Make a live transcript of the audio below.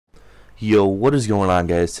Yo, what is going on,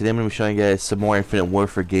 guys? Today I'm going to be showing you guys some more Infinite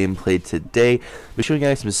Warfare gameplay today. I'll be showing you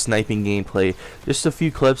guys some sniping gameplay. Just a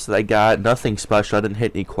few clips that I got. Nothing special. I didn't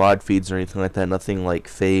hit any quad feeds or anything like that. Nothing like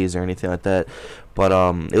phase or anything like that. But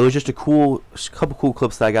it was just a couple cool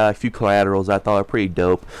clips that I got. A few collaterals I thought were pretty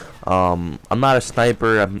dope. I'm not a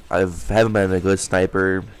sniper. I haven't been a good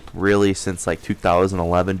sniper really since like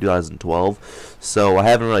 2011, 2012. So I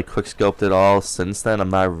haven't really quickscoped at all since then. I'm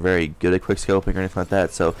not very good at quickscoping or anything like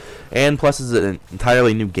that. So, and plus it's an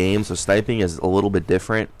entirely new game, so sniping is a little bit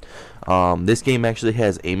different. This game actually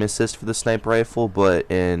has aim assist for the sniper rifle, but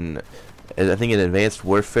I think in Advanced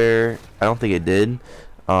Warfare, I don't think it did.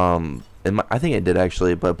 I think it did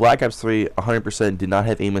actually, but Black Ops 3 100% did not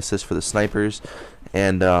have aim assist for the snipers,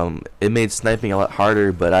 and it made sniping a lot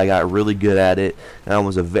harder, but I got really good at it, and I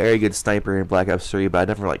was a very good sniper in Black Ops 3, but I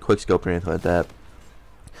never like quickscope or anything like that.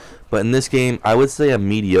 But in this game, I would say I'm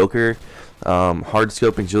mediocre. Hard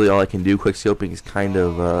scoping is really all I can do. Quick scoping is kind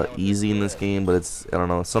of easy in this game, but I don't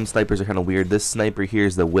know, some snipers are kind of weird. This sniper here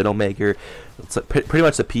is the Widowmaker. It's pretty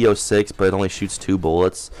much a PO6, but it only shoots 2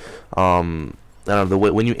 bullets. I don't know,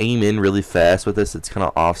 when you aim in really fast with this, it's kind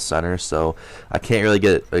of off center, so I can't really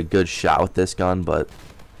get a good shot with this gun, but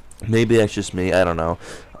maybe that's just me, I don't know.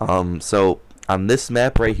 So on this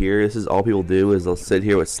map right here, this is all people do is they'll sit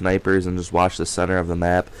here with snipers and just watch the center of the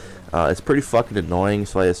map. It's pretty fucking annoying,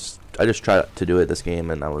 so I just tried to do it this game,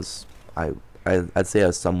 and I'd say I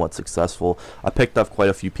was somewhat successful. I picked off quite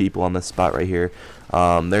a few people on this spot right here.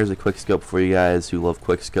 There's a quick scope for you guys who love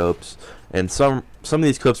quick scopes. And some of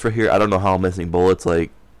these clips right here, I don't know how I'm missing bullets.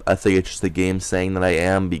 Like, I think it's just the game saying that I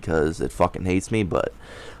am because it fucking hates me. But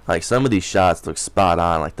like some of these shots look spot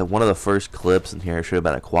on. Like one of the first clips in here should have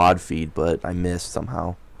been a quad feed, but I missed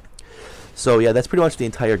somehow. So yeah, that's pretty much the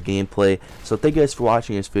entire gameplay. So thank you guys for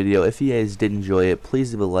watching this video. If you guys did enjoy it,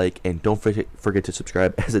 please leave a like and don't forget to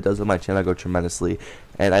subscribe, as it does on my channel go tremendously.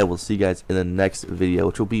 And I will see you guys in the next video,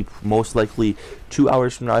 which will be most likely 2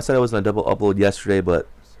 hours from now. I said I was going to double upload yesterday, but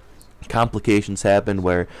complications happened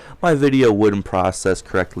where my video wouldn't process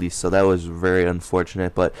correctly, so that was very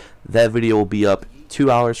unfortunate. But that video will be up 2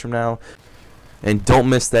 hours from now. And don't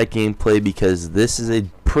miss that gameplay, because this is a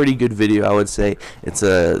pretty good video, I would say. It's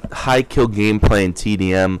a high kill gameplay in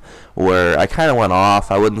TDM where I kind of went off.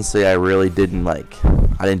 I wouldn't say I really didn't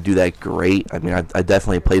I didn't do that great. I mean, I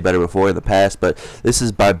definitely played better before in the past, but this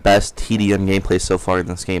is my best TDM gameplay so far in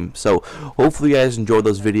this game. So hopefully you guys enjoyed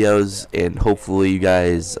those videos, and hopefully you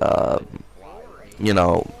guys you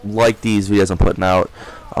know, like these videos I'm putting out.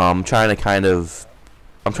 I'm trying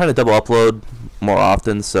to double upload more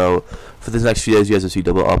often, so for these next few days you guys will see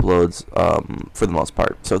double uploads for the most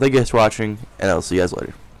part. So thank you guys for watching, and I'll see you guys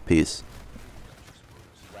later. Peace.